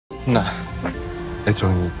네,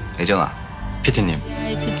 애정이. 애정아, PD님.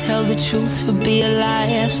 To tell the truth would be a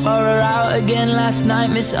lie. I saw her out again last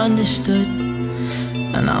night, misunderstood.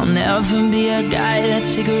 And I'll never be a guy that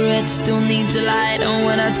cigarette still needs a light. And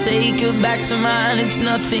when I take her back to mine, it's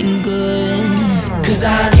nothing good. Cause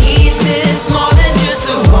I need this more than just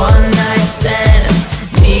a one night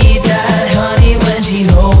stand. Need that honey when she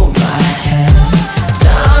holds